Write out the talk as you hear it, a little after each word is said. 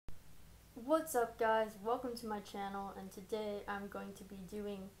What's up guys, welcome to my channel, and today I'm going to be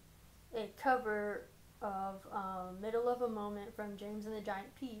doing a cover of Middle of a Moment from James and the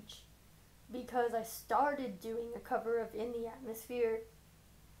Giant Peach, because I started doing a cover of In the Atmosphere.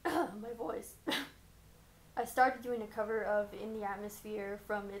 My voice. I started doing a cover of In the Atmosphere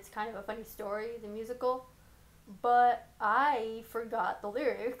from It's Kind of a Funny Story, the musical, but I forgot the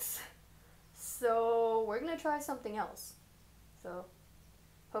lyrics, so we're gonna try something else. So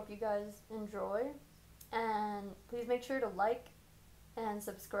hope you guys enjoy, and please make sure to like and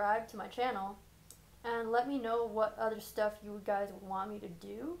subscribe to my channel, and let me know what other stuff you guys want me to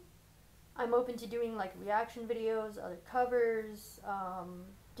do. I'm open to doing like reaction videos, other covers,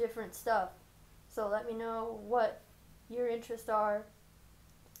 different stuff, so let me know what your interests are.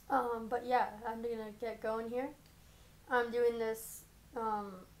 But yeah, I'm gonna get going here. I'm doing this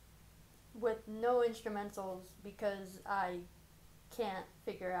with no instrumentals because I can't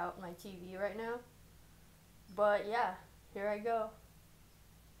figure out my TV right now. But yeah, here I go.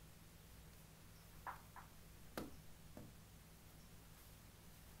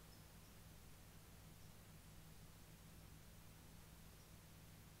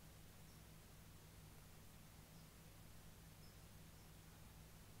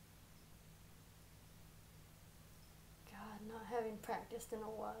 God, not having practiced in a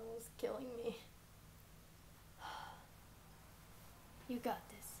while is killing me. You got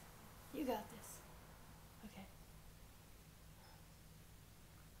this. You got this. Okay.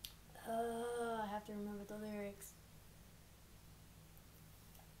 I have to remember the lyrics.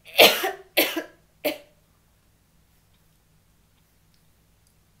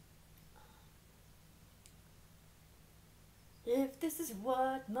 If this is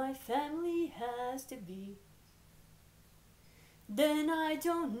what my family has to be, then I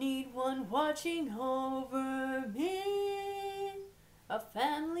don't need one watching over me. A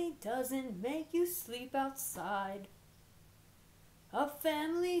family doesn't make you sleep outside. A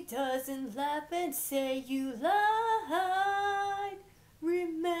family doesn't laugh and say you lied.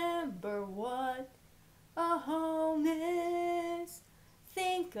 Remember what a home is.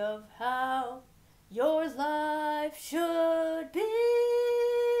 Think of how your life should be.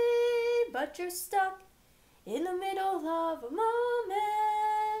 But you're stuck in the middle of a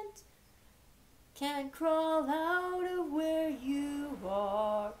moment. Can't crawl out of where you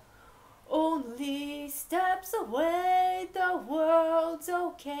are. Only steps away, the world's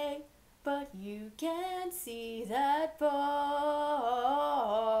okay, but you can't see that far.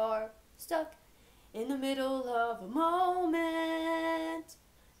 Stuck in the middle of a moment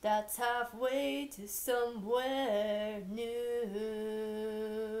that's halfway to somewhere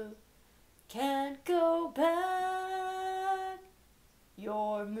new. Can't go back,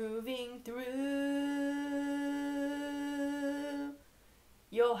 you're moving through.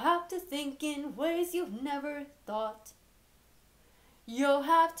 You'll have to think in ways you've never thought. You'll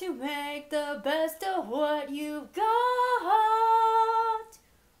have to make the best of what you've got.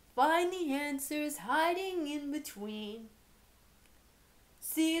 Find the answers hiding in between.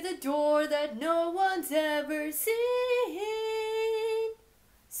 See the door that no one's ever seen.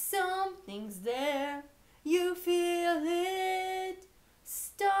 Something's there, you feel it.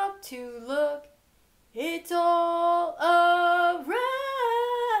 Stop to look, it's all around.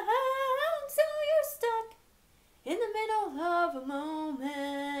 So you're stuck in the middle of a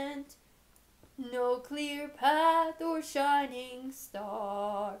moment. No clear path or shining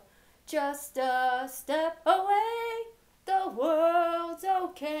star. Just a step away, the world's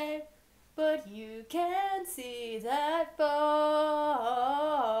okay, but you can't see that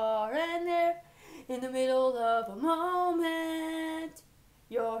far. And there, in the middle of a moment,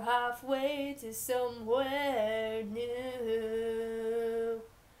 you're halfway to somewhere new.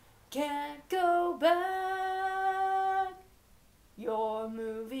 Can't go back, you're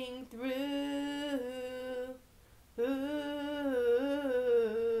moving through. Ooh.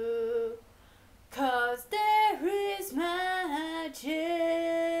 'Cause there is magic.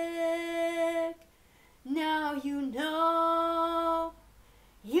 Now you know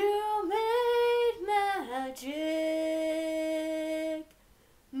you made magic,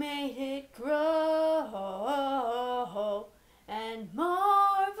 made it grow, and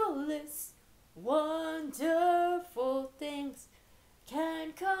marvelous, wonderful things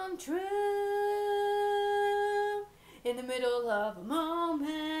can come true. In the middle of a moment,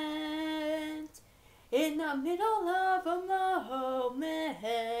 in the middle of a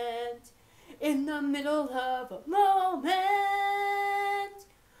moment, in the middle of a moment,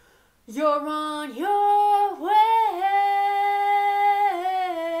 you're on your way.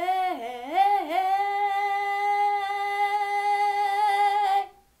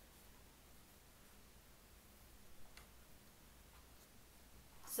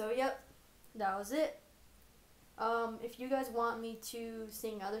 So yep, that was it. If you guys want me to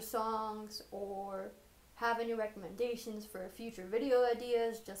sing other songs or have any recommendations for future video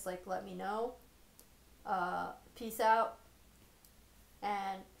ideas, just like let me know. Peace out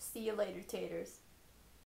and see you later, taters.